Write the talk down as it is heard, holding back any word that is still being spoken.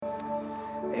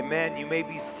Amen. You may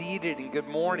be seated, and good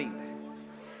morning.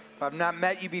 If I've not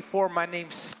met you before, my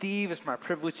name's Steve. It's my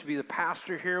privilege to be the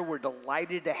pastor here. We're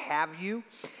delighted to have you.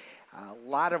 A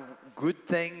lot of good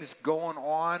things going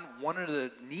on. One of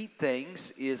the neat things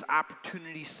is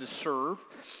opportunities to serve.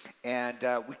 And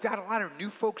we've got a lot of new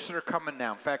folks that are coming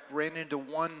now. In fact, ran into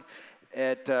one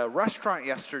at a restaurant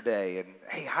yesterday. And,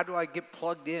 hey, how do I get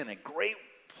plugged in? A great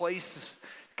place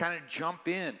kind of jump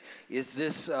in is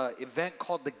this event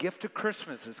called The Gift of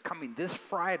Christmas. It's coming this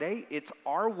Friday. It's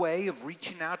our way of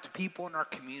reaching out to people in our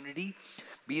community,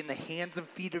 being the hands and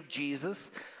feet of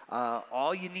Jesus.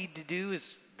 All you need to do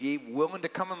is be willing to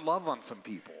come and love on some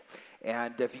people.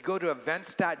 And if you go to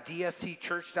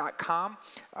events.dscchurch.com,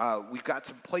 we've got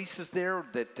some places there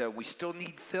that we still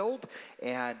need filled,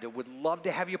 and would love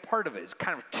to have you part of it. It's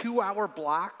kind of 2-hour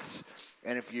blocks,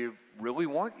 and if you really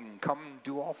want, you can come and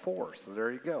do all 4. So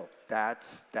there you go.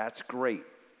 That's great.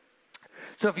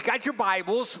 So if you got your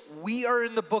Bibles, we are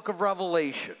in the book of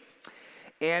Revelation.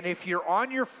 And if you're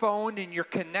on your phone and you're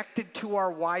connected to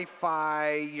our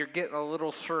Wi-Fi, you're getting a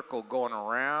little circle going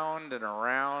around and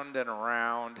around and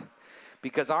around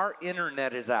because our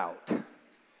internet is out.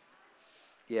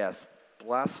 Yes,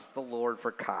 bless the Lord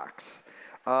for Cox.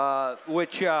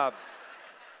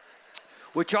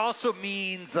 Which also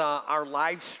means our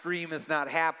live stream is not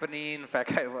happening. In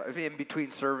fact, in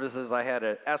between services, I had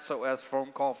an SOS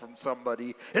phone call from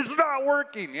somebody. It's not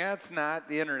working. Yeah, it's not.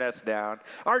 The internet's down.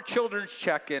 Our children's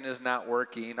check-in is not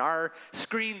working. Our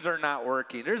screens are not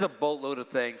working. There's a boatload of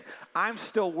things. I'm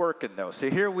still working, though. So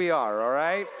here we are, all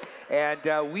right? And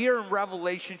we are in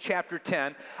Revelation chapter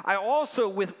 10. I also,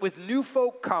 with new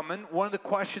folk coming, one of the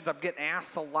questions I'm getting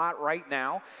asked a lot right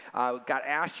now, got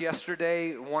asked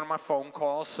yesterday in one of my phone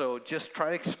calls, so just try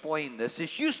to explain this.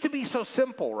 This used to be so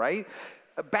simple, right?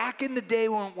 Back in the day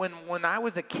when I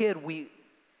was a kid,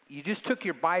 you just took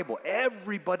your Bible.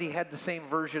 Everybody had the same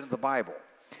version of the Bible.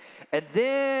 And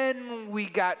then we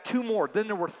got 2 more. Then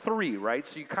there were 3, right?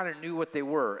 So you kind of knew what they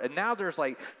were. And now there's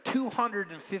like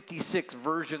 256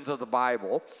 versions of the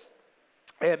Bible.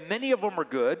 And many of them are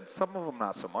good. Some of them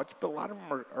not so much, but a lot of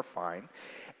them are fine.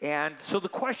 And so the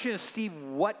question is, Steve,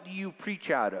 what do you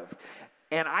preach out of?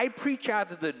 And I preach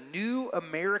out of the New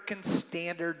American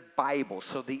Standard Bible.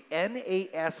 So the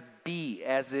NASB,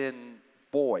 as in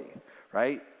boy,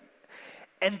 right?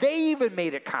 And they even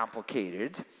made it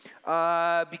complicated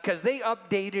because they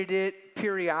updated it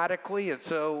periodically. And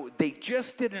so they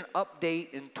just did an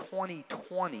update in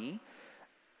 2020.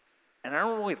 And I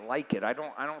don't really like it. I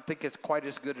don't think it's quite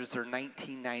as good as their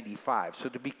 1995. So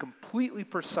to be completely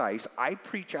precise, I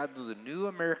preach out of the New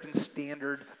American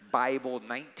Standard Bible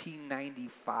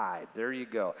 1995. There you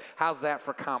go. How's that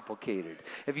for complicated?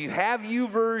 If you have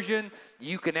YouVersion,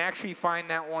 you can actually find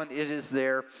that one. It is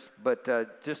there. But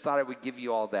just thought I would give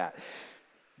you all that.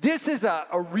 This is a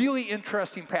really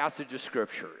interesting passage of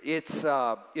Scripture. It's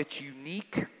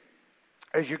unique,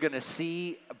 as you're going to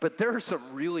see, but there are some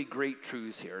really great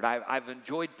truths here. And I've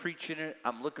enjoyed preaching it.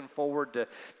 I'm looking forward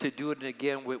to doing it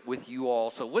again with you all.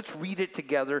 So let's read it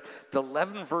together, the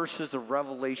 11 verses of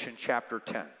Revelation chapter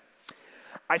 10.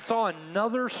 I saw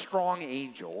another strong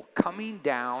angel coming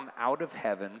down out of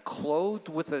heaven, clothed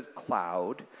with a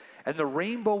cloud, and the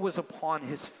rainbow was upon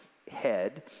his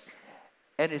head,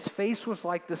 and his face was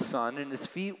like the sun, and his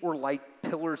feet were like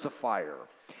pillars of fire.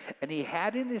 And he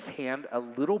had in his hand a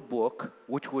little book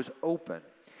which was open.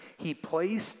 He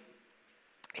placed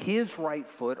his right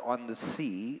foot on the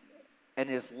sea and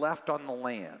his left on the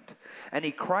land. And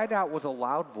he cried out with a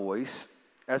loud voice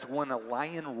as when a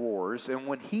lion roars. And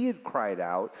when he had cried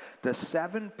out, the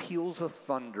 7 peals of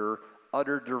thunder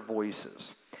uttered their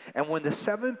voices. And when the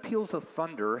 7 peals of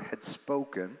thunder had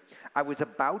spoken, I was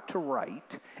about to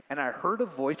write, and I heard a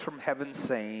voice from heaven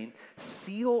saying,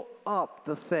 "Seal up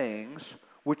the things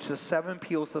which the 7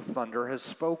 peals of thunder has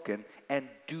spoken, and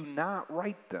do not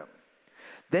write them."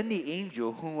 Then the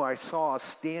angel whom I saw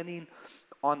standing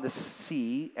on the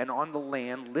sea and on the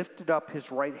land lifted up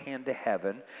his right hand to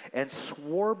heaven and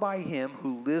swore by him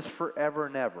who lives forever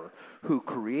and ever, who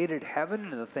created heaven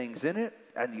and the things in it,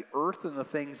 and the earth and the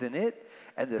things in it,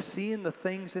 and the sea and the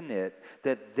things in it,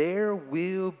 that there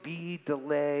will be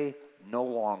delay no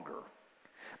longer.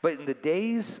 But in the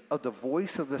days of the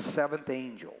voice of the 7th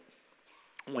angel,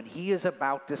 when he is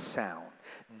about to sound,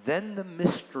 then the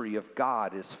mystery of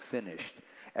God is finished,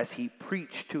 as he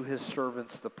preached to his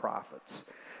servants the prophets.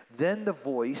 Then the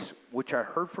voice which I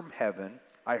heard from heaven,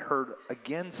 I heard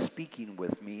again speaking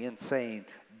with me and saying,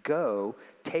 "Go,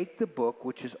 take the book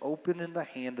which is open in the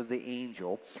hand of the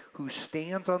angel who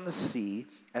stands on the sea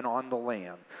and on the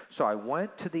land." So I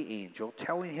went to the angel,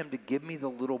 telling him to give me the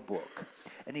little book.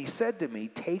 And he said to me,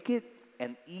 "Take it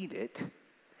and eat it,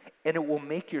 and it will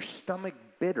make your stomach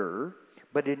bitter,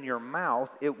 but in your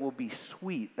mouth it will be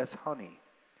sweet as honey.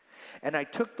 And I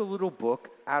took the little book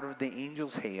out of the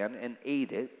angel's hand and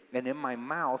ate it, and in my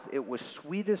mouth it was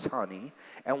sweet as honey,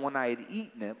 and when I had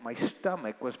eaten it, my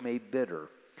stomach was made bitter.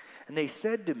 And they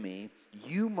said to me,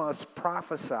 you must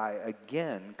prophesy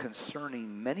again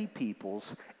concerning many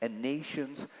peoples and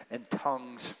nations and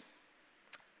tongues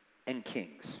and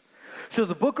kings. So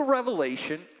the book of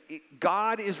Revelation,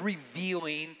 God is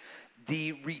revealing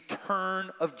the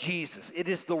return of Jesus. It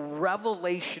is the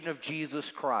revelation of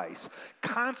Jesus Christ,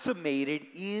 consummated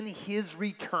in his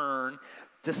return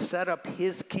to set up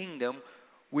his kingdom,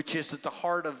 which is at the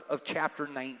heart of chapter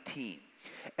 19.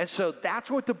 And so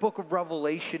that's what the book of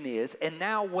Revelation is. And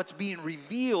now what's being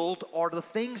revealed are the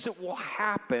things that will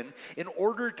happen in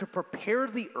order to prepare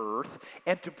the earth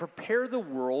and to prepare the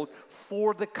world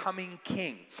for the coming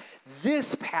king.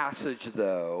 This passage,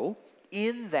 though,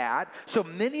 in that, so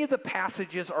many of the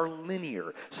passages are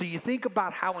linear. So you think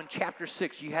about how in chapter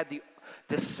 6 you had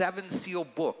the seven seal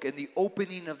book and the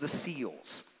opening of the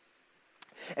seals.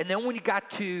 And then when you got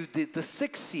to the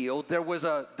sixth seal, there was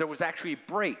actually a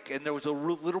break, and there was a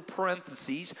little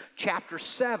parentheses, chapter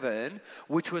 7,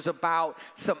 which was about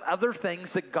some other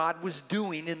things that God was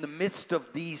doing in the midst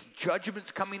of these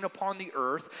judgments coming upon the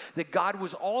earth, that God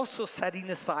was also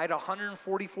setting aside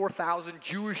 144,000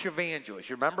 Jewish evangelists.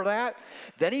 You remember that?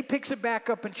 Then he picks it back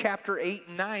up in chapter 8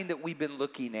 and 9 that we've been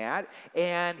looking at,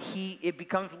 and it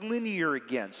becomes linear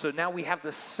again. So now we have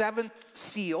the seventh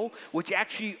seal, which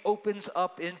actually opens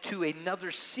up into another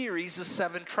series of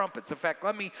seven trumpets. In fact,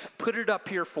 let me put it up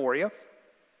here for you.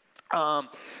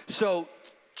 So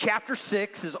chapter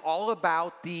 6 is all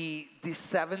about the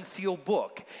seven seal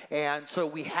book. And so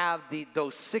we have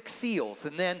those six seals.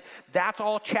 And then that's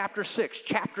all chapter 6.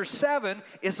 Chapter 7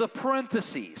 is a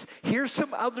parentheses. Here's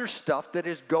some other stuff that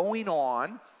is going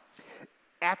on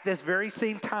at this very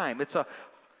same time.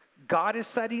 God is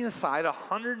setting aside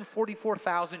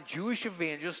 144,000 Jewish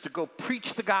evangelists to go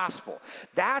preach the gospel.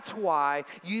 That's why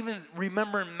you even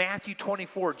remember in Matthew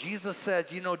 24, Jesus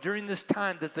says, during this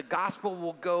time that the gospel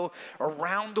will go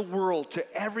around the world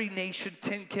to every nation,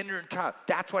 kindred, and tongue.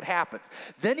 That's what happens.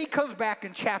 Then he comes back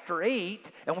in chapter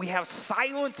 8, and we have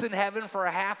silence in heaven for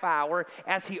a half hour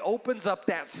as he opens up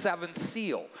that seventh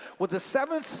seal. Well, the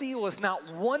seventh seal is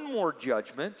not one more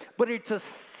judgment, but it's a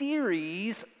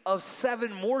series of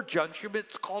seven more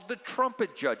judgments called the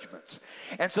trumpet judgments.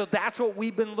 And so that's what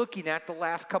we've been looking at the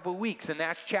last couple of weeks, and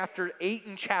that's chapter 8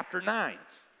 and chapter 9.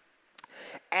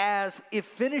 As it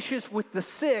finishes with the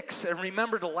sixth, and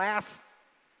remember the last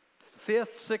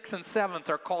fifth, sixth, and seventh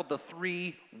are called the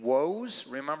three woes.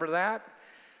 Remember that?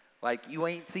 Like, you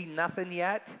ain't seen nothing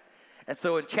yet. And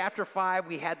so in chapter 5,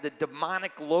 we had the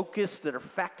demonic locusts that are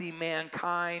affecting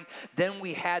mankind. Then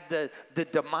we had the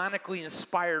demonically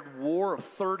inspired war. A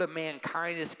third of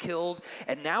mankind is killed.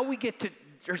 And now we get to,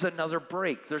 there's another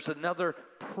break. There's another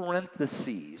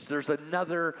parentheses. There's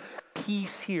another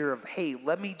piece here of, hey,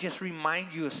 let me just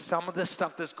remind you of some of the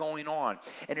stuff that's going on.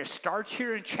 And it starts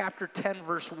here in chapter 10,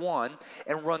 verse 1,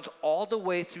 and runs all the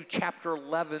way through chapter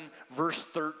 11, verse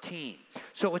 13.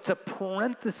 So it's a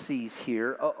parentheses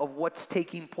here of what's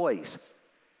taking place.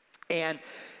 And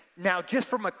now, just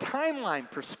from a timeline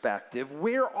perspective,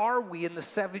 where are we in the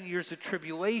 7 years of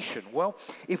tribulation? Well,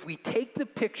 if we take the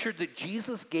picture that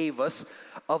Jesus gave us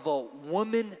of a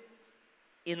woman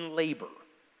in labor,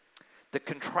 the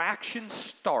contractions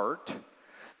start,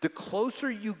 the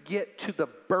closer you get to the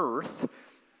birth,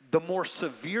 the more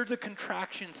severe the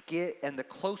contractions get and the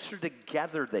closer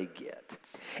together they get.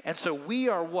 And so we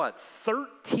are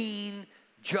 13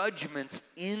 judgments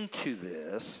into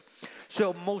this.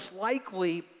 So most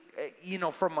likely,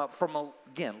 from a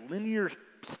again, linear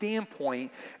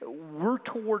standpoint, we're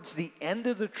towards the end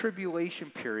of the tribulation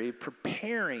period,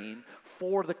 preparing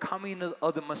for the coming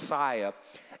of the Messiah.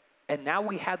 And now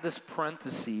we have this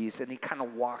parentheses, and he kind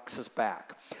of walks us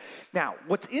back. Now,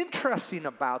 what's interesting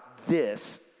about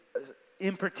this,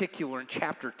 in particular in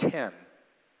chapter 10,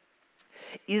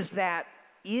 is that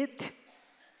it's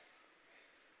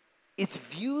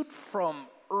viewed from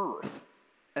earth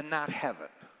and not heaven.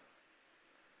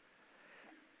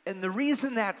 And the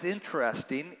reason that's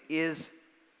interesting is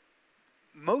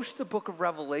most of the book of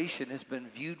Revelation has been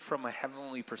viewed from a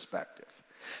heavenly perspective.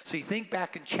 So you think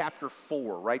back in chapter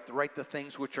 4, right? The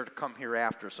things which are to come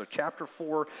hereafter. So chapter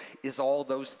 4 is all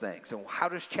those things. And how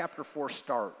does chapter 4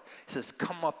 start? It says,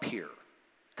 come up here.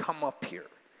 Come up here.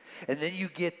 And then you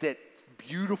get that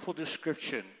beautiful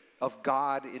description of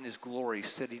God in his glory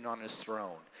sitting on his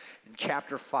throne. In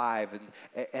chapter 5,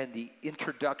 and the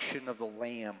introduction of the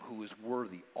Lamb who is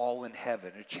worthy, all in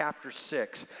heaven. In chapter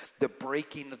 6, the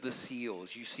breaking of the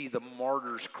seals. You see the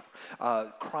martyrs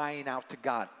crying out to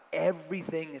God.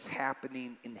 Everything is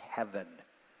happening in heaven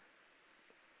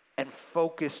and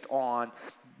focused on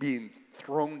being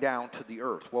thrown down to the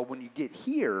earth. Well, when you get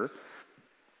here,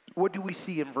 what do we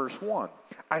see in verse 1?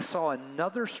 I saw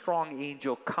another strong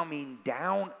angel coming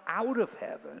down out of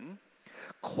heaven,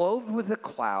 clothed with a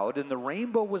cloud, and the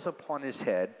rainbow was upon his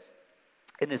head,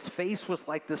 and his face was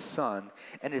like the sun,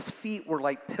 and his feet were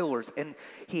like pillars. And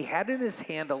he had in his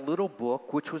hand a little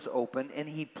book which was open, and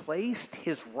he placed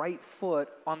his right foot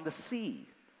on the sea,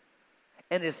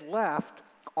 and his left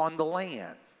on the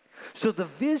land. So the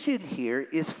vision here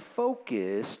is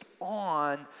focused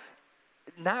on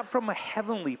not from a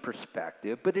heavenly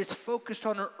perspective, but it's focused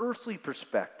on an earthly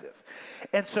perspective.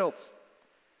 And so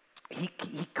he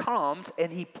comes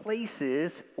and he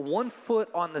places 1 foot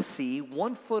on the sea,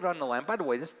 1 foot on the land. By the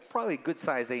way, this is probably a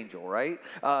good-sized angel, right?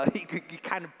 You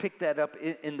kind of pick that up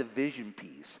in the vision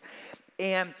piece.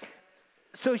 And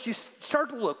so as you start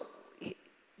to look,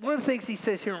 one of the things he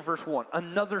says here in verse 1,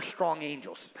 another strong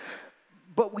angel.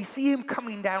 But we see him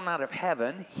coming down out of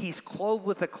heaven. He's clothed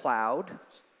with a cloud.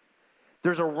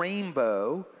 There's a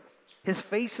rainbow. His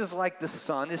face is like the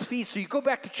sun. His feet. So you go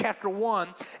back to chapter 1,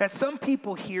 and some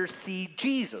people here see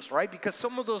Jesus, right? Because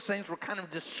some of those things were kind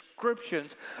of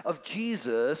descriptions of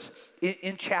Jesus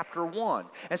in chapter 1.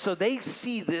 And so they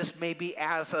see this maybe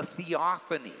as a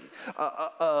theophany,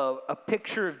 a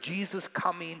picture of Jesus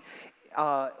coming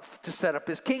to set up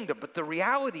his kingdom. But the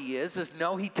reality is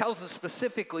no, he tells us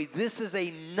specifically this is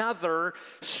another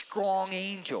strong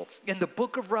angel. In the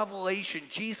book of Revelation,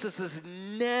 Jesus is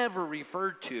never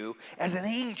referred to as an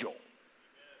angel.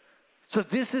 So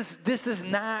this is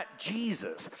not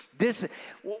Jesus.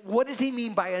 What does he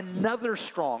mean by another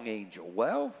strong angel?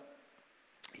 Well,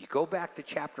 you go back to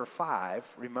chapter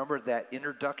 5, remember that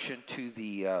introduction to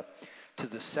the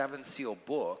seven seal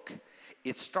book.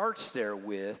 It starts there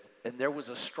with, and there was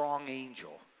a strong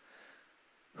angel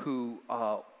who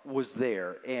was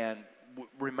there. And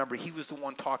remember, he was the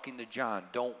one talking to John,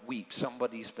 don't weep,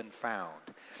 somebody's been found.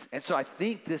 And so I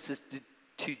think this is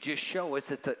to just show us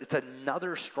it's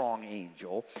another strong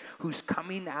angel who's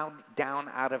coming down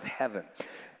out of heaven,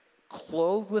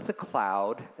 clothed with a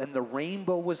cloud, and the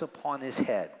rainbow was upon his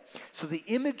head. So the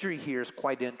imagery here is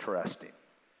quite interesting.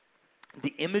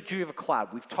 The imagery of a cloud,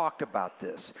 we've talked about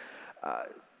this.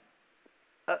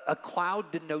 A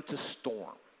cloud denotes a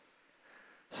storm.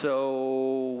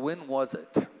 So when was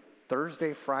it?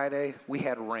 Thursday, Friday? We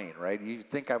had rain, right? You'd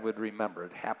think I would remember.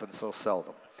 It happens so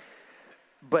seldom.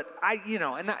 But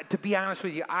to be honest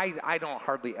with you, I don't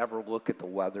hardly ever look at the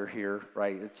weather here,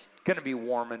 right? It's going to be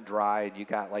warm and dry, and you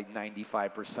got like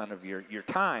 95% of your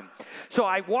time. So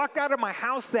I walked out of my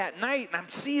house that night, and I'm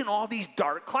seeing all these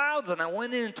dark clouds, and I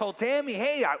went in and told Tammy,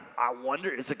 hey, I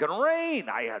wonder, is it going to rain?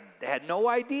 I had no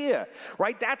idea,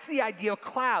 right? That's the idea of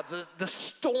clouds. The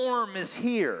storm is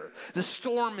here. The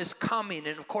storm is coming,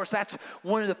 and of course, that's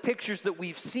one of the pictures that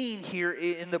we've seen here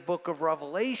in the book of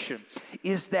Revelation,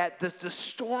 is that the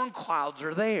storm clouds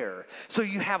are there. So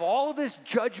you have all this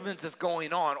judgment that's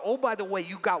going on. Oh, by the way,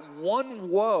 you got one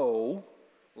woe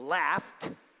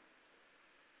left,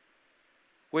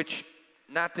 which,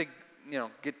 not to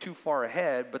get too far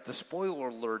ahead, but the spoiler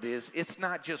alert is it's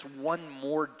not just one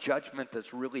more judgment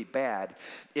that's really bad.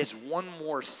 It's one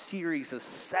more series of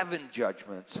 7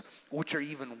 judgments, which are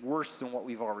even worse than what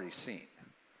we've already seen.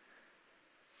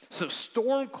 So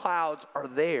storm clouds are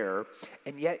there,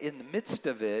 and yet in the midst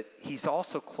of it, he's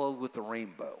also clothed with the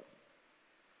rainbow.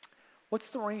 What's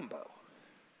the rainbow?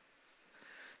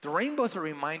 The rainbow is a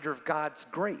reminder of God's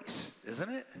grace, isn't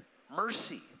it?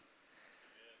 Mercy.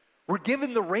 We're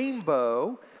given the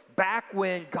rainbow back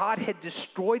when God had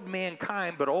destroyed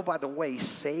mankind, but oh, by the way,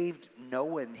 saved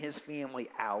Noah and his family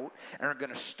out and are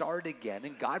going to start again.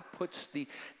 And God puts the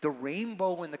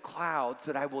rainbow in the clouds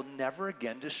that I will never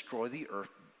again destroy the earth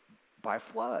by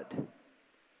flood.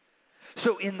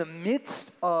 So in the midst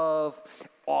of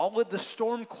all of the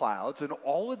storm clouds and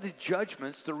all of the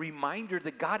judgments, the reminder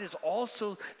that God is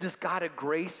also this God of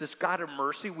grace, this God of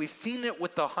mercy. We've seen it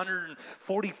with the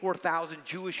 144,000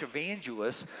 Jewish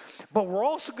evangelists, but we're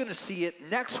also going to see it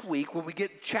next week when we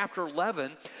get chapter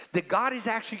 11, that God is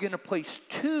actually going to place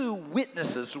 2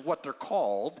 witnesses, is what they're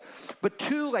called, but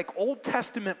 2 like Old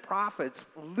Testament prophets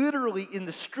literally in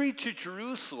the streets of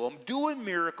Jerusalem doing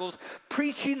miracles,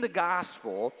 preaching the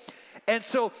gospel. And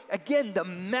so, again, the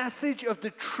message of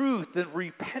the truth and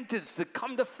repentance, to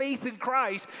come to faith in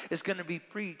Christ, is going to be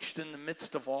preached in the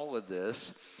midst of all of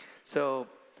this. So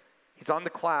he's on the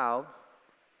cloud,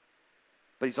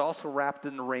 but he's also wrapped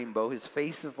in the rainbow. His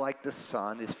face is like the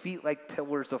sun, his feet like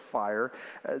pillars of fire.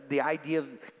 The idea of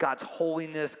God's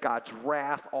holiness, God's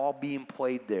wrath, all being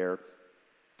played there.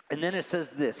 And then it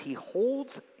says this, he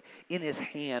holds in his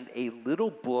hand a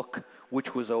little book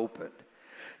which was opened.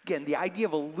 Again, the idea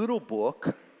of a little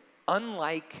book,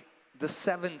 unlike the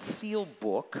seven seal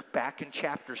book back in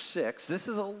chapter 6, this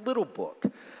is a little book.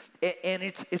 And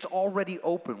it's already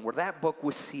open, where that book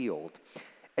was sealed.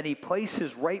 And he placed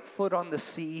his right foot on the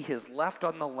sea, his left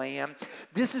on the land.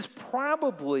 This is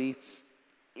probably,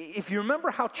 if you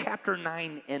remember how chapter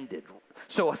 9 ended,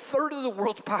 so a third of the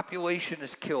world's population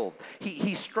is killed.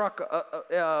 He struck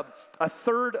a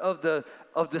third of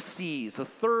the seas, a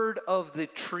third of the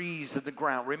trees in the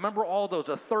ground. Remember all those,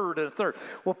 a third and a third.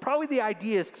 Well, probably the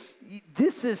idea is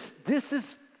this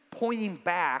is pointing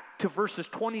back to verses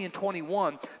 20 and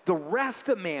 21. The rest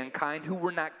of mankind who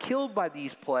were not killed by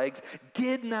these plagues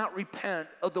did not repent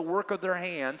of the work of their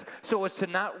hands so as to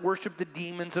not worship the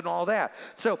demons and all that.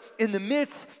 So in the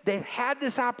midst, they've had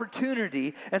this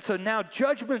opportunity, and so now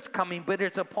judgment's coming, but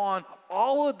it's upon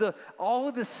all of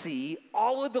the sea,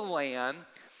 all of the land.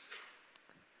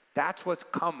 That's what's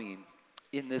coming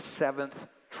in this seventh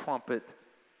trumpet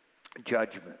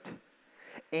judgment.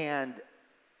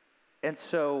 And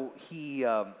so he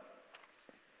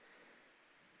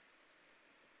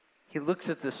looks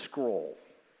at the scroll.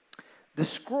 The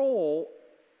scroll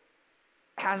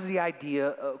has the idea,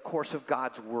 of course, of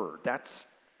God's word. That's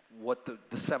what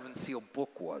the seven seal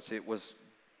book was. It was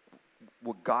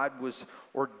what God was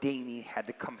ordaining had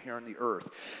to come here on the earth.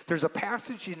 There's a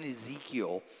passage in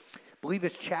Ezekiel, I believe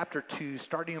it's chapter 2,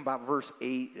 starting about verse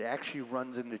 8. It actually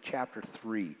runs into chapter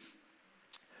 3.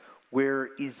 Where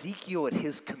Ezekiel at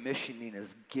his commissioning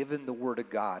is given the word of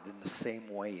God in the same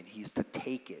way, and he's to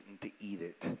take it and to eat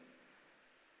it.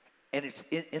 And it's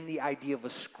in the idea of a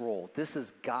scroll. This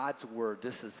is God's word.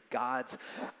 This is God's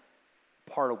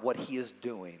part of what he is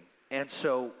doing. And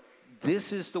so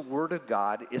this is the word of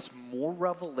God. It's more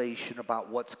revelation about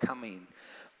what's coming.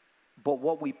 But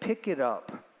what we pick it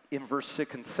up in verse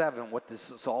 6 and 7, what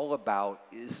this is all about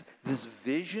is this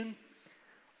vision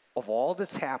of all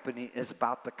that's happening is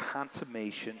about the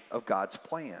consummation of God's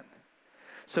plan.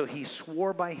 So he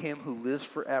swore by him who lives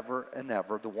forever and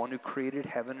ever, the one who created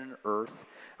heaven and earth,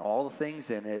 and all the things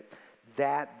in it,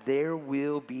 that there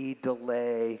will be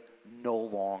delay no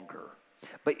longer.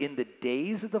 But in the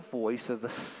days of the voice of the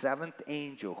seventh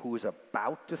angel who is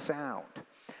about to sound,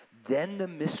 then the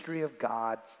mystery of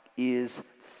God is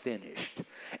finished.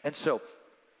 And so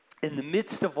in the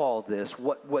midst of all this,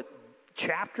 what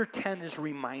chapter 10 is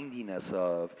reminding us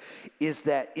of is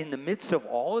that in the midst of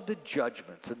all of the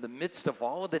judgments, in the midst of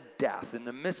all of the death, in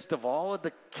the midst of all of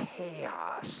the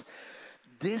chaos,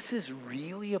 this is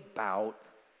really about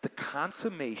the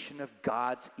consummation of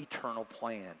God's eternal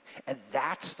plan. And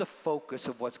that's the focus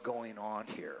of what's going on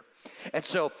here. And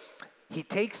so he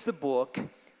takes the book,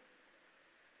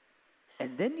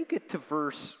 and then you get to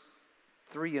verse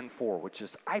 3 and 4, which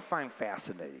is, I find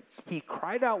fascinating. He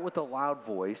cried out with a loud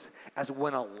voice as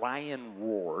when a lion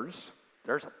roars.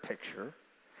 There's a picture.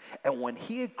 And when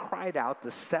he had cried out,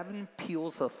 the seven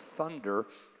peals of thunder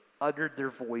uttered their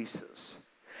voices.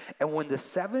 And when the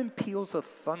seven peals of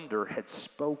thunder had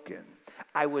spoken,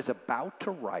 I was about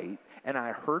to write, and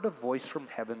I heard a voice from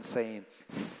heaven saying,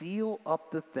 seal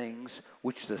up the things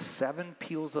which the seven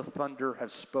peals of thunder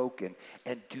have spoken,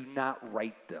 and do not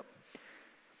write them.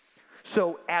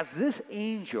 So as this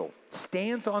angel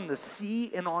stands on the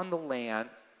sea and on the land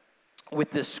with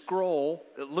this scroll,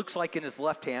 it looks like in his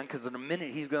left hand, because in a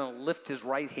minute he's going to lift his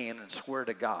right hand and swear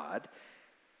to God.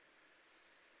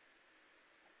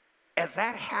 As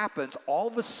that happens, all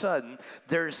of a sudden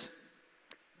there's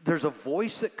a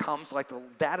voice that comes like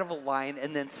that of a lion,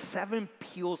 and then seven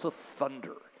peals of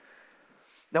thunder.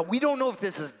 Now, we don't know if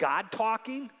this is God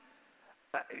talking.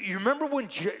 You remember when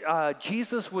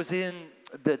Jesus was in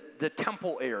the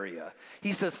temple area?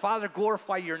 He says, Father,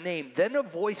 glorify your name. Then a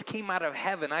voice came out of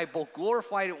heaven. I both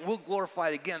glorified it and will glorify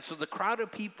it again. So the crowd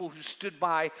of people who stood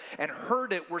by and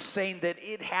heard it were saying that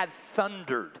it had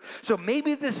thundered. So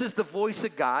maybe this is the voice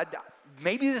of God.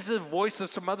 Maybe this is the voice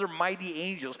of some other mighty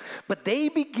angels. But they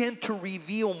begin to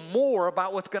reveal more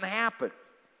about what's going to happen.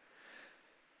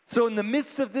 So in the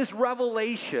midst of this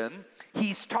revelation,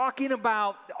 he's talking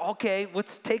about, okay,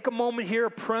 let's take a moment here,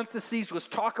 parentheses, let's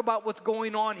talk about what's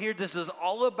going on here. This is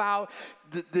all about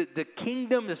the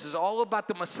kingdom. This is all about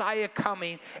the Messiah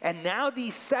coming. And now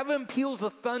these seven peals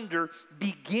of thunder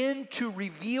begin to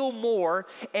reveal more.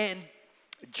 And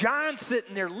John's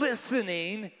sitting there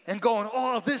listening and going,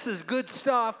 oh, this is good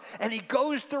stuff. And he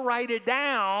goes to write it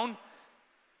down.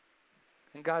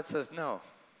 And God says, no,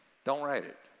 don't write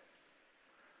it.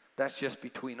 That's just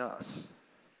between us.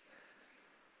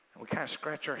 And we kind of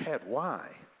scratch our head. Why?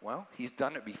 Well, he's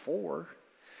done it before.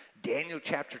 Daniel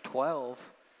chapter 12,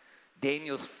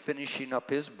 Daniel's finishing up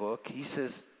his book. He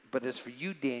says, but as for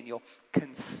you, Daniel,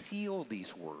 conceal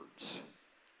these words.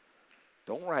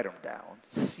 Don't write them down.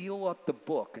 Seal up the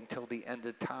book until the end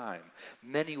of time.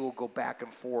 Many will go back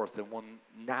and forth, and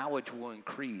knowledge will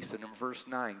increase. And in verse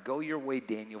 9, go your way,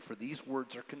 Daniel, for these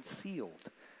words are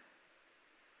concealed.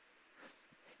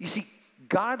 You see,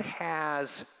 God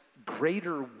has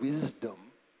greater wisdom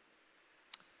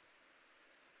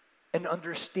and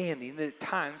understanding at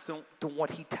times than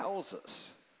what he tells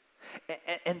us.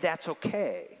 And that's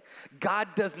okay. God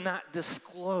does not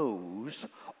disclose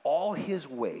all his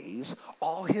ways,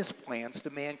 all his plans to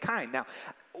mankind. Now,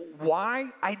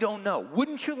 why? I don't know.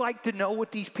 Wouldn't you like to know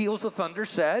what these peals of thunder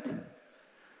said?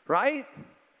 Right?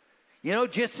 You know,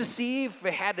 just to see if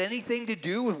it had anything to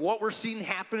do with what we're seeing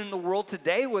happen in the world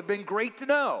today would have been great to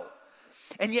know.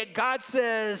 And yet God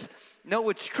says, no,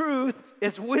 it's truth,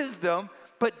 it's wisdom,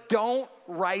 but don't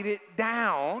write it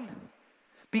down.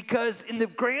 Because in the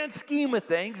grand scheme of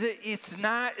things, it's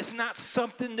not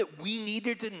something that we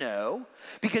needed to know.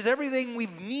 Because everything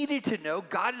we've needed to know,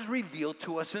 God has revealed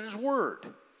to us in his word.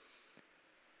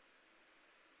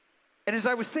 And as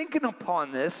I was thinking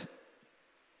upon this,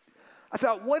 I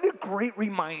thought, what a great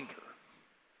reminder.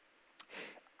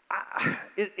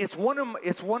 It's one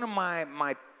of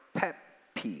my pet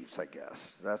peeves, I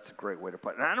guess. That's a great way to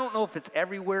put it. And I don't know if it's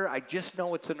everywhere. I just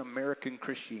know it's in American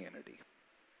Christianity.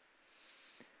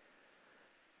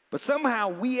 But somehow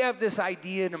we have this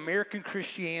idea in American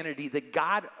Christianity that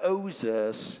God owes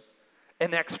us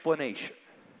an explanation.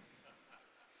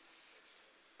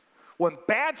 When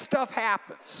bad stuff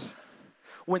happens,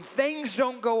 when things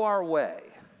don't go our way,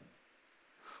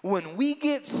 when we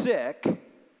get sick,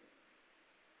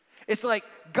 it's like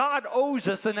God owes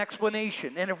us an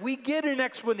explanation. And if we get an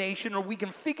explanation or we can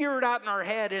figure it out in our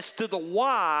head as to the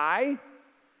why,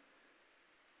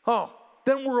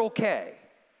 then we're okay.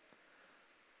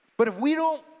 But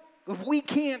if we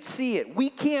can't see it, we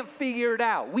can't figure it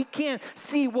out, we can't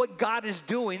see what God is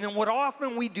doing, then what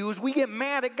often we do is we get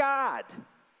mad at God.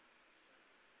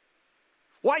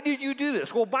 Why did you do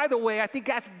this? Well, by the way, I think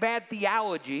that's bad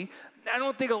theology. I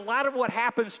don't think a lot of what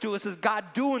happens to us is God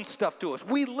doing stuff to us.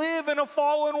 We live in a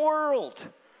fallen world.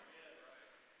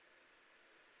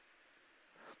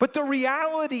 But the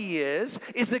reality is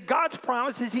that God's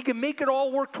promise is he can make it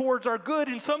all work towards our good,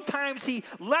 and sometimes he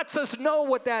lets us know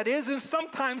what that is, and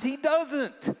sometimes he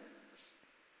doesn't.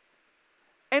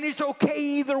 And it's okay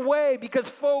either way, because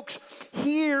folks,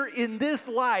 here in this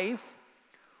life,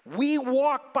 we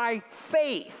walk by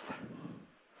faith,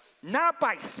 not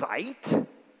by sight.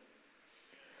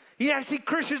 I see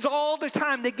Christians all the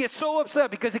time, they get so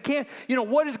upset because they can't,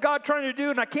 what is God trying to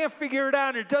do? And I can't figure it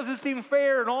out, and it doesn't seem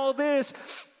fair, and all this.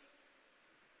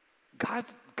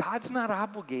 God's not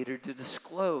obligated to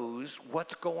disclose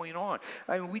what's going on.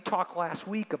 I mean, we talked last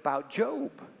week about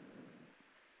Job.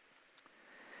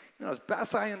 As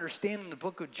best I understand in the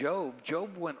book of Job,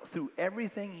 Job went through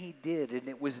everything he did, and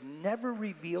it was never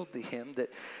revealed to him that,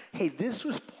 hey, this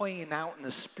was playing out in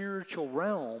the spiritual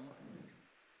realm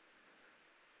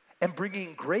and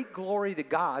bringing great glory to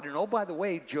God. And oh, by the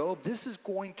way, Job, this is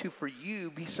going to, for you,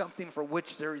 be something for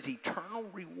which there is eternal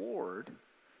reward.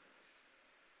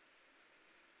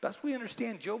 Best we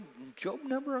understand, Job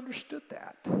never understood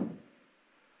that.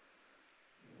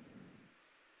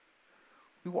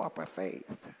 We walk by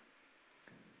faith.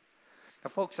 Now,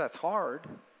 folks, that's hard.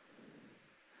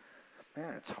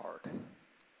 Man, it's hard.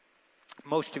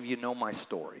 Most of you know my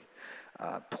story.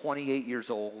 28 years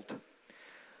old.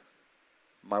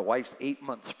 My wife's 8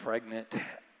 months pregnant.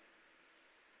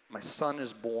 My son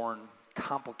is born.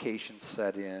 Complications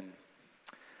set in.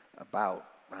 About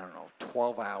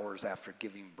 12 hours after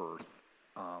giving birth,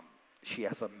 she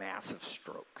has a massive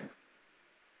stroke.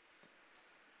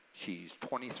 She's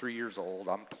 23 years old.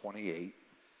 I'm 28.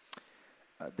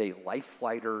 They life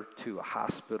flight her to a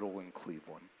hospital in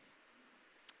Cleveland.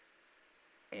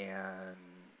 And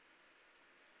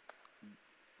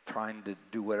trying to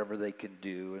do whatever they can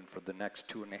do. And for the next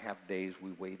 2.5 days,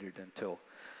 we waited until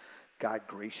God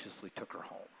graciously took her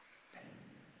home.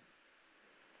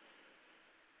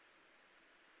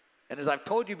 And as I've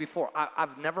told you before,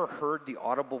 I've never heard the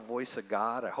audible voice of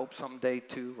God. I hope someday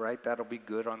too, right? That'll be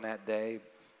good on that day.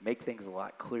 Make things a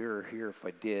lot clearer here if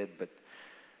I did. But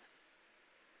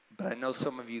I know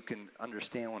some of you can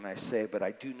understand when I say, but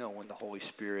I do know when the Holy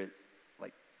Spirit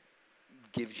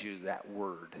gives you that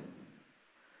word.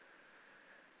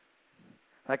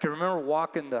 I can remember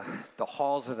walking the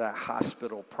halls of that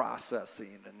hospital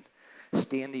processing and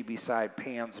standing beside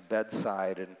Pam's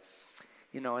bedside, and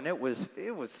and it was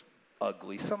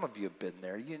ugly. Some of you have been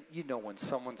there. You know when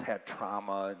someone's had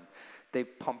trauma and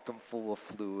they've pumped them full of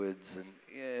fluids,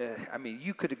 and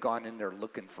you could have gone in there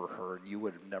looking for her and you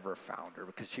would have never found her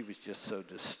because she was just so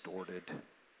distorted.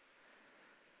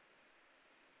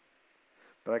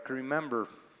 But I can remember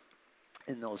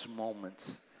in those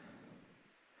moments,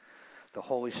 the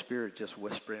Holy Spirit just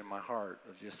whispering in my heart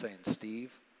of just saying,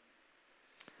 Steve,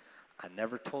 I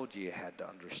never told you had to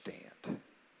understand.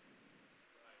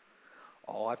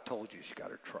 All I've told you is you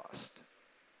got to trust.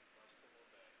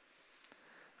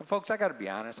 And folks, I got to be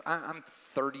honest, I'm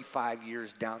 35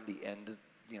 years down the end of,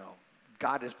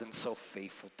 God has been so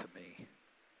faithful to me.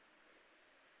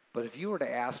 But if you were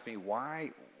to ask me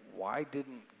why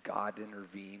didn't God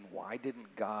intervene? Why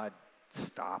didn't God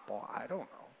stop all? I don't know.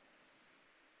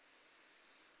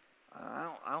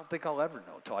 I don't think I'll ever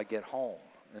know until I get home.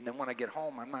 And then when I get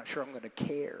home, I'm not sure I'm going to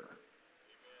care.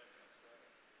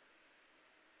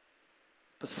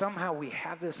 But somehow we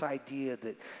have this idea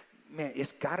that, man,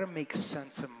 it's got to make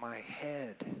sense in my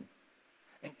head.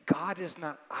 And God is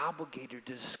not obligated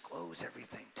to disclose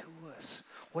everything to us.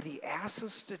 What he asks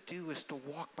us to do is to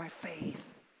walk by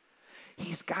faith.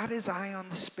 He's got his eye on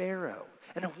the sparrow.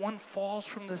 And if one falls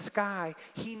from the sky,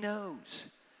 he knows.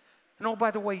 And oh,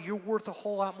 by the way, you're worth a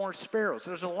whole lot more sparrows.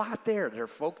 There's a lot there,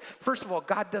 folks. First of all,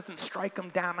 God doesn't strike them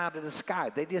down out of the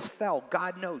sky. They just fell.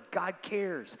 God knows. God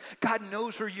cares. God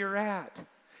knows where you're at.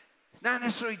 He's not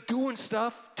necessarily doing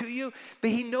stuff to you, but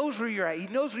he knows where you're at. He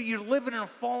knows where you're living in a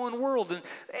fallen world,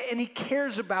 and he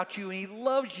cares about you, and he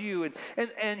loves you,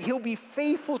 and he'll be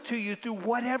faithful to you through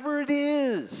whatever it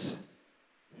is.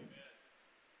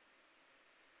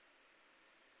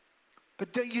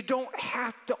 But you don't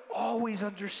have to always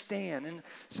understand. And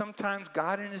sometimes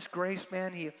God in his grace,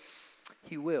 man,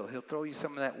 he will. He'll throw you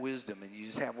some of that wisdom, and you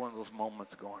just have one of those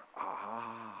moments going,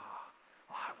 I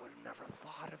would have never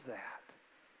thought of that.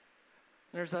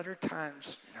 And there's other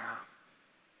times,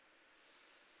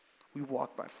 we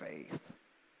walk by faith,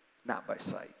 not by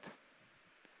sight.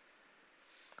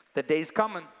 The day's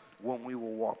coming when we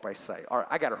will walk by sight. All right,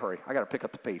 I got to hurry. I got to pick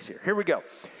up the pace here. Here we go.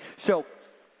 So,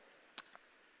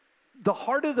 the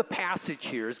heart of the passage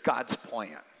here is God's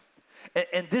plan.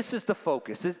 And this is the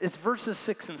focus. It's verses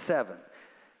 6 and 7.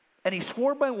 And he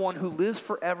swore by one who lives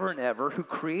forever and ever, who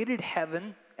created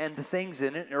heaven and the things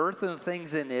in it, and earth and the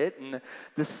things in it, and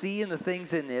the sea and the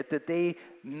things in it, that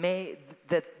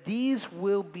these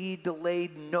will be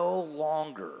delayed no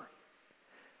longer.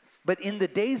 But in the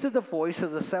days of the voice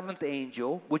of the seventh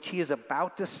angel, which he is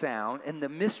about to sound, and the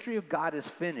mystery of God is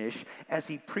finished, as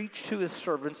he preached to his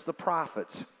servants, the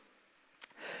prophets.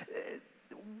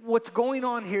 What's going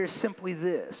on here is simply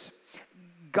this.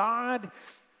 God's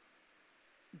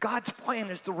plan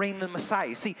is to reign the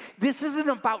Messiah. See, this isn't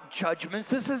about judgments.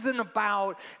 This isn't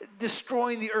about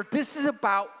destroying the earth. This is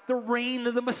about the reign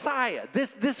of the Messiah.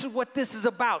 This is what this is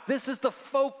about. This is the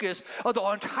focus of the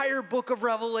entire book of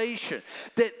Revelation.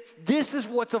 That this is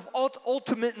what's of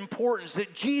ultimate importance.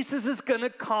 That Jesus is going to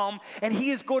come and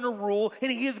he is going to rule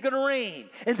and he is going to reign.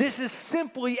 And this is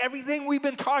simply everything we've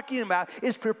been talking about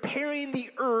is preparing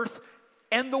the earth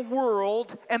and the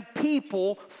world and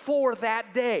people for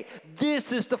that day.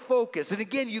 This is the focus. And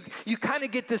again, you kind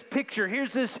of get this picture.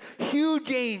 Here's this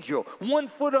huge angel, 1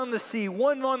 foot on the sea,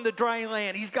 one on the dry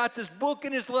land. He's got this book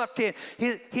in his left hand.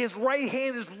 His right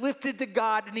hand is lifted to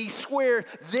God, and he swears,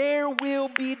 there will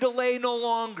be delay no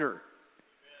longer.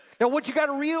 Now, what you got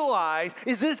to realize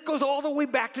is this goes all the way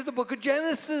back to the book of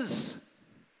Genesis.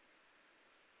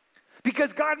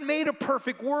 Because God made a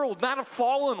perfect world, not a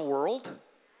fallen world.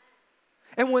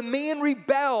 And when man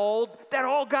rebelled, that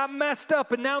all got messed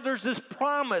up. And now there's this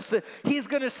promise that he's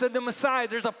going to send the Messiah.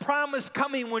 There's a promise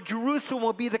coming when Jerusalem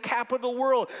will be the capital of the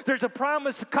world. There's a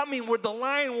promise coming where the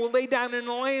lion will lay down in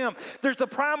the lamb. There's a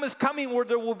promise coming where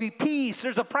there will be peace.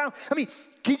 There's a promise.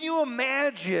 Can you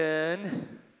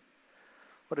imagine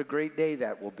what a great day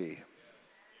that will be?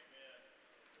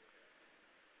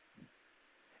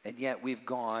 And yet we've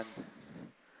gone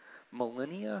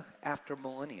millennia after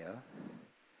millennia,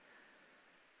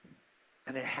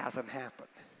 and it hasn't happened.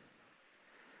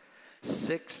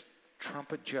 6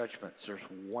 trumpet judgments, there's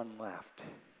one left.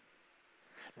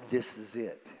 This is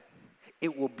it.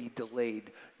 It will be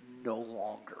delayed no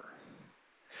longer.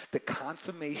 The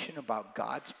consummation about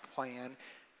God's plan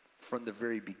from the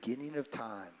very beginning of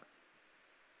time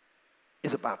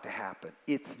is about to happen.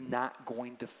 It's not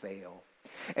going to fail.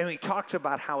 And he talks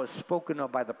about how it's spoken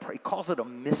of by he calls it a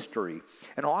mystery.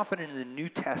 And often in the New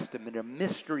Testament, a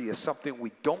mystery is something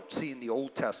we don't see in the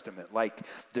Old Testament, like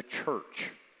the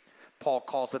church. Paul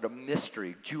calls it a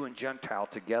mystery, Jew and Gentile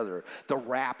together. The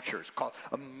rapture is called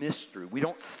a mystery. We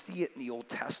don't see it in the Old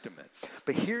Testament.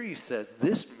 But here he says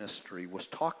this mystery was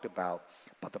talked about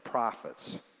by the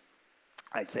prophets.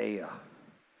 Isaiah,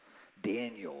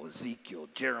 Daniel, Ezekiel,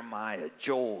 Jeremiah,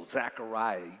 Joel,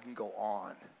 Zechariah, you can go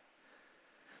on.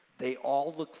 They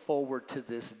all look forward to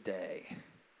this day.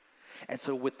 And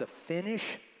so with the finish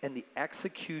and the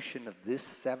execution of this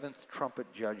seventh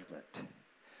trumpet judgment,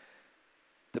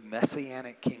 the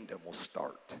Messianic kingdom will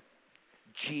start.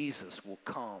 Jesus will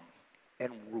come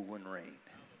and rule and reign.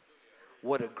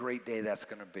 What a great day that's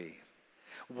going to be.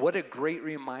 What a great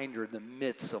reminder in the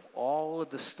midst of all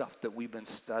of the stuff that we've been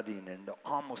studying and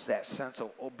almost that sense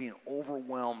of being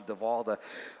overwhelmed of all the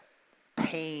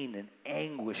pain and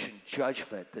anguish and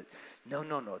judgment that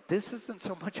no, this isn't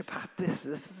so much about this.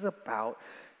 This is about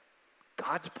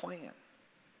God's plan.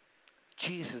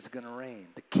 Jesus is going to reign.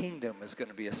 The kingdom is going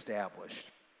to be established.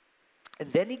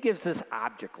 And then he gives this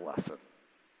object lesson.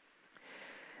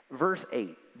 Verse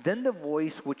 8, then the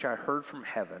voice which I heard from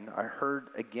heaven, I heard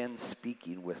again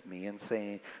speaking with me and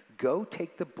saying, go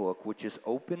take the book which is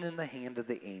open in the hand of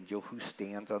the angel who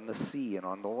stands on the sea and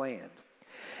on the land.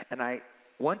 And I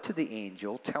went to the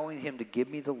angel, telling him to give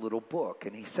me the little book.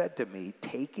 And he said to me,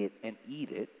 take it and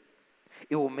eat it.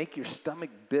 It will make your stomach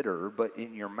bitter, but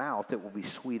in your mouth it will be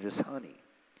sweet as honey.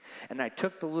 And I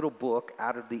took the little book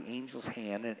out of the angel's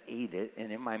hand and ate it,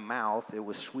 and in my mouth it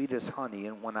was sweet as honey,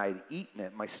 and when I had eaten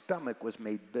it, my stomach was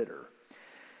made bitter.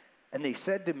 And they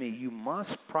said to me, you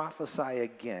must prophesy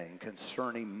again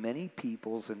concerning many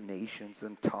peoples and nations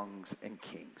and tongues and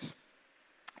kings.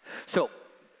 So,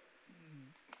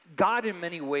 God in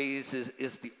many ways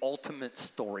is the ultimate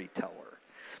storyteller.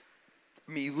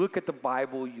 I mean, you look at the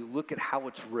Bible, you look at how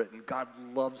it's written, God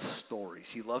loves stories.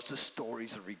 He loves the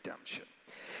stories of redemption.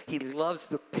 He loves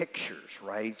the pictures,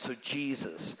 right? So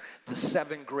Jesus, the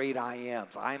 7 great I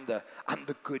ams. I'm the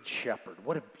good shepherd.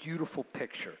 What a beautiful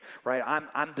picture, right?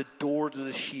 I'm the door to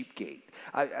the sheep gate.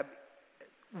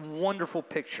 Wonderful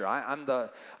picture. I'm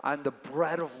the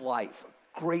bread of life.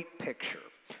 Great picture.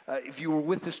 If you were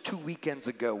with us 2 weekends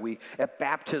ago, at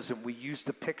baptism, we used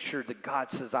the picture that God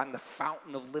says, I'm the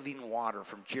fountain of living water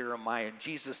from Jeremiah, and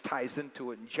Jesus ties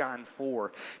into it in John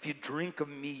 4. If you drink of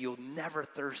me, you'll never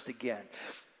thirst again.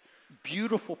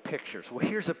 Beautiful pictures. Well,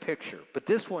 here's a picture, but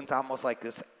this one's almost like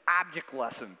this object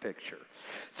lesson picture.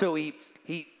 So he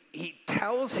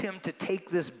tells him to take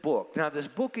this book. Now, this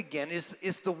book, again,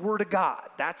 is the Word of God.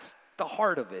 That's the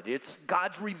heart of it. It's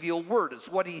God's revealed word. It's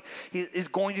what he is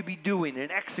going to be doing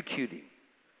and executing.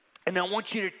 And I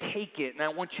want you to take it and I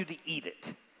want you to eat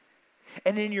it.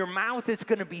 And in your mouth, it's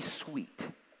going to be sweet.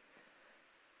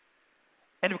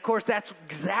 And of course, that's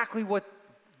exactly what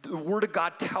the Word of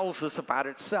God tells us about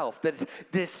itself, that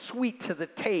it's sweet to the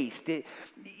taste.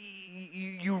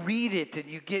 You read it and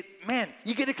you get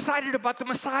excited about the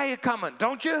Messiah coming,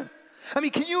 don't you? I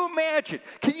mean, can you imagine?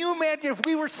 Can you imagine if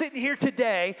we were sitting here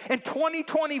today in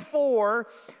 2024,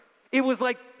 it was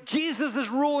like Jesus is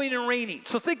ruling and reigning.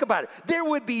 So think about it. There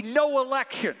would be no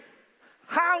election.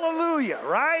 Hallelujah,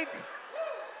 right?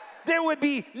 There would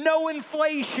be no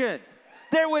inflation.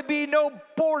 There would be no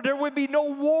border. There would be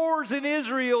no wars in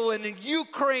Israel and in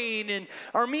Ukraine and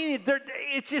Armenia.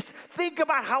 It's just, think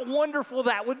about how wonderful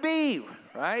that would be,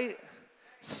 right?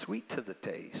 Sweet to the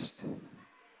taste.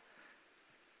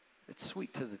 It's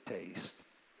sweet to the taste.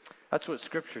 That's what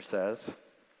Scripture says.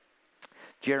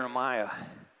 Jeremiah,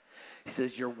 he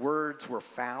says, your words were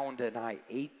found and I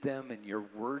ate them, and your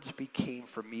words became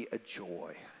for me a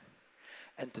joy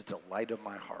and the delight of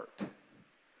my heart.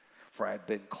 For I have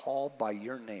been called by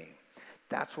your name.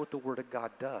 That's what the Word of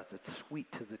God does. It's sweet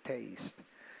to the taste.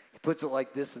 He puts it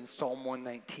like this in Psalm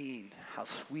 119. How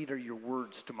sweet are your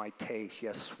words to my taste.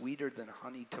 Yes, sweeter than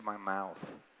honey to my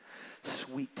mouth.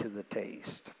 Sweet to the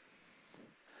taste.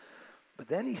 But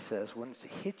then he says, when it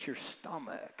hits your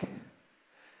stomach,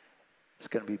 it's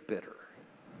going to be bitter,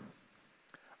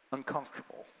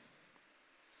 uncomfortable.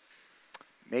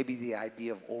 Maybe the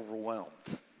idea of overwhelmed,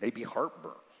 maybe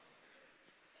heartburn,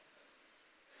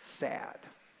 sad.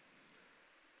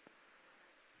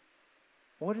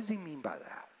 What does he mean by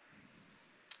that?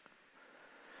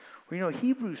 Well,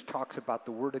 Hebrews talks about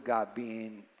the Word of God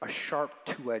being a sharp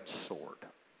two-edged sword.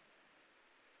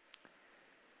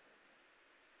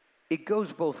 It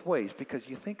goes both ways because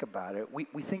you think about it, we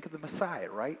think of the Messiah,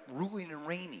 right? Ruling and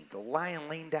reigning, the lion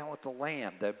laying down with the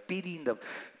lamb, the beating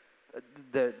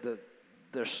the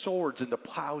their swords into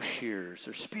plowshares,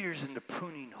 their spears into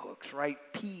pruning hooks, right?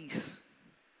 Peace.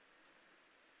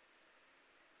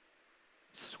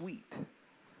 It's sweet.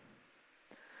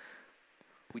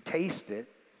 We taste it.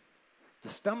 The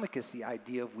stomach is the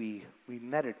idea of we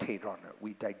meditate on it,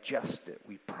 we digest it,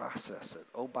 we process it.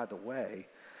 Oh, by the way,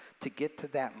 to get to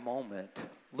that moment,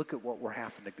 look at what we're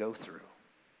having to go through.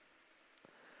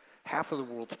 Half of the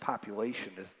world's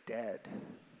population is dead.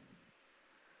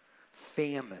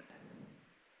 Famine,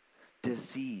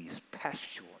 disease,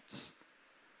 pestilence.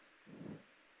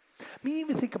 I mean,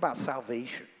 even think about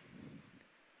salvation,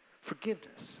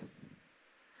 forgiveness,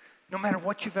 no matter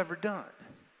what you've ever done.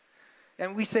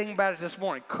 And we sang about it this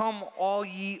morning. Come all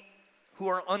ye who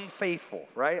are unfaithful,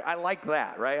 right? I like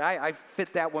that, right? I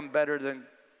fit that one better than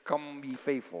come ye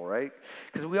faithful, right?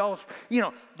 Because we all,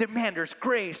 man, there's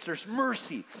grace, there's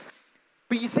mercy.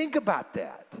 But you think about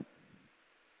that.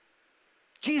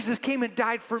 Jesus came and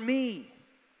died for me,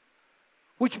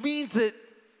 which means that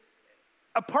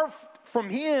apart from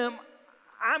him,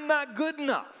 I'm not good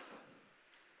enough.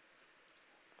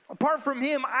 Apart from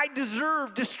him, I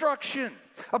deserve destruction.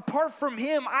 Apart from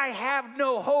him, I have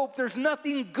no hope. There's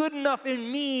nothing good enough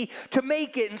in me to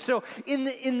make it. And so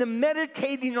in the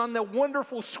meditating on the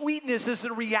wonderful sweetness is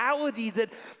the reality that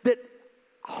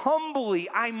humbly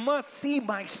I must see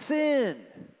my sin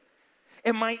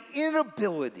and my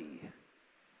inability.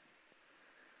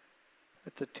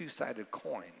 It's a two-sided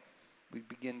coin. We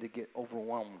begin to get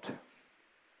overwhelmed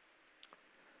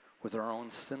with our own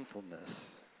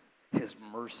sinfulness, his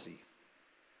mercy.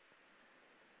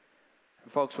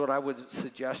 And folks, what I would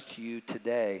suggest to you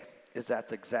today is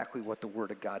that's exactly what the Word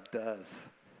of God does.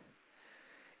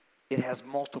 It has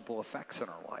multiple effects in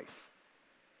our life.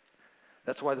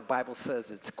 That's why the Bible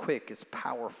says it's quick, it's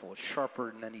powerful, it's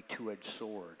sharper than any two-edged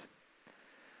sword.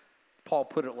 Paul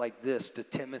put it like this to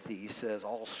Timothy. He says,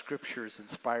 all scripture is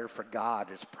inspired for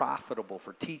God, is profitable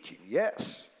for teaching,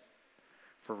 yes,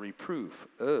 for reproof,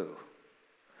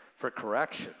 for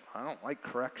correction. I don't like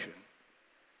correction.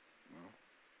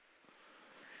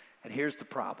 And here's the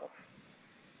problem.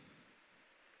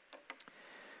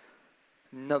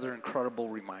 Another incredible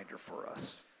reminder for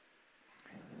us.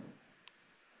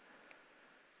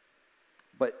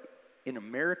 But in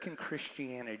American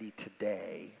Christianity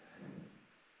today,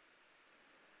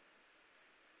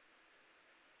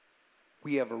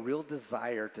 we have a real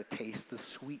desire to taste the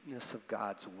sweetness of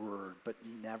God's word, but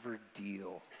never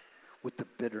deal with the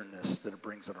bitterness that it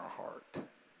brings in our heart.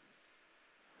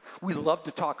 We love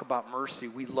to talk about mercy.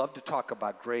 We love to talk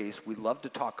about grace. We love to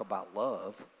talk about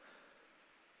love.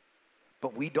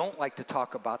 But we don't like to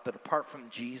talk about that apart from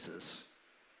Jesus,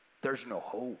 there's no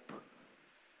hope.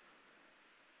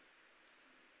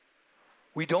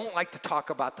 We don't like to talk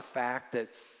about the fact that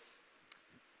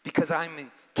because I'm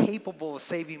incapable of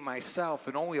saving myself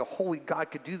and only a holy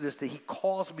God could do this, that he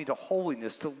calls me to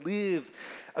holiness, to live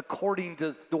according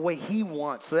to the way he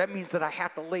wants. So that means that I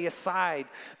have to lay aside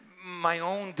my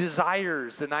own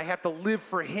desires and I have to live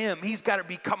for him. He's got to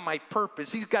become my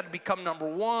purpose. He's got to become number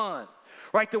one,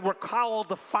 right? That we're called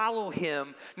to follow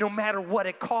him no matter what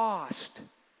it costs.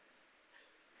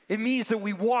 It means that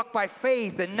we walk by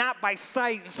faith and not by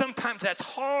sight, and sometimes that's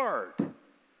hard.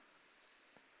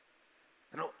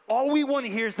 And all we want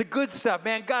to hear is the good stuff.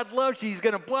 Man, God loves you. He's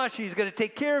going to bless you. He's going to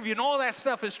take care of you. And all that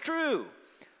stuff is true.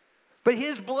 But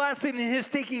his blessing and his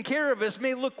taking care of us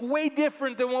may look way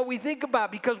different than what we think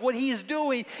about, because what he is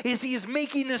doing is he is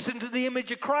making us into the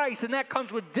image of Christ. And that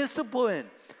comes with discipline.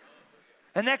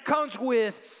 And that comes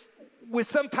with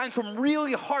sometimes some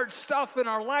really hard stuff in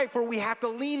our life where we have to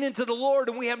lean into the Lord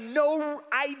and we have no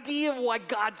idea why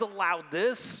God's allowed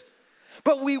this.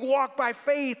 But we walk by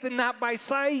faith and not by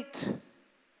sight.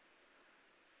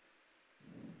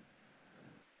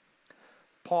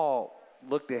 Paul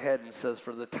looked ahead and says,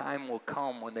 for the time will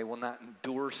come when they will not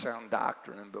endure sound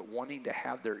doctrine, but wanting to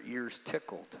have their ears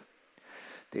tickled,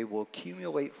 they will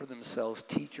accumulate for themselves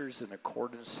teachers in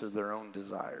accordance to their own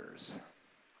desires.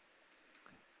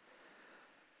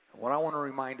 What I want to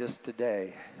remind us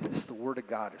today is the Word of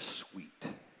God is sweet.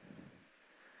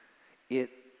 It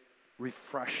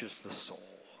refreshes the soul,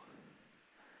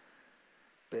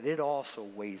 but it also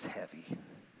weighs heavy.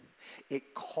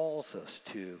 It calls us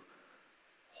to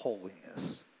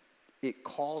holiness. It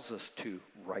calls us to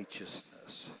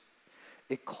righteousness.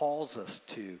 It calls us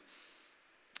to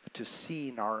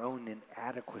seeing our own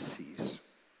inadequacies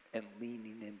and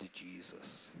leaning into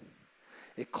Jesus.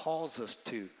 It calls us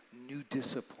to new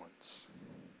disciplines.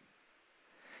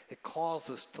 It calls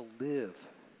us to live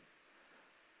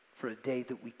for a day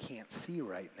that we can't see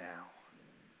right now.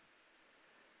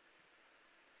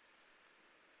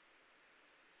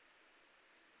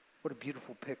 What a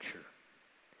beautiful picture.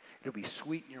 It'll be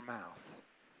sweet in your mouth,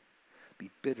 be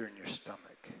bitter in your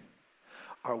stomach.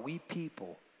 Are we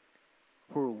people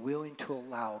who are willing to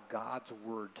allow God's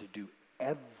word to do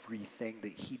everything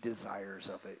that he desires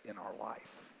of it in our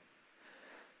life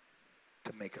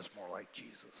to make us more like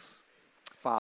Jesus?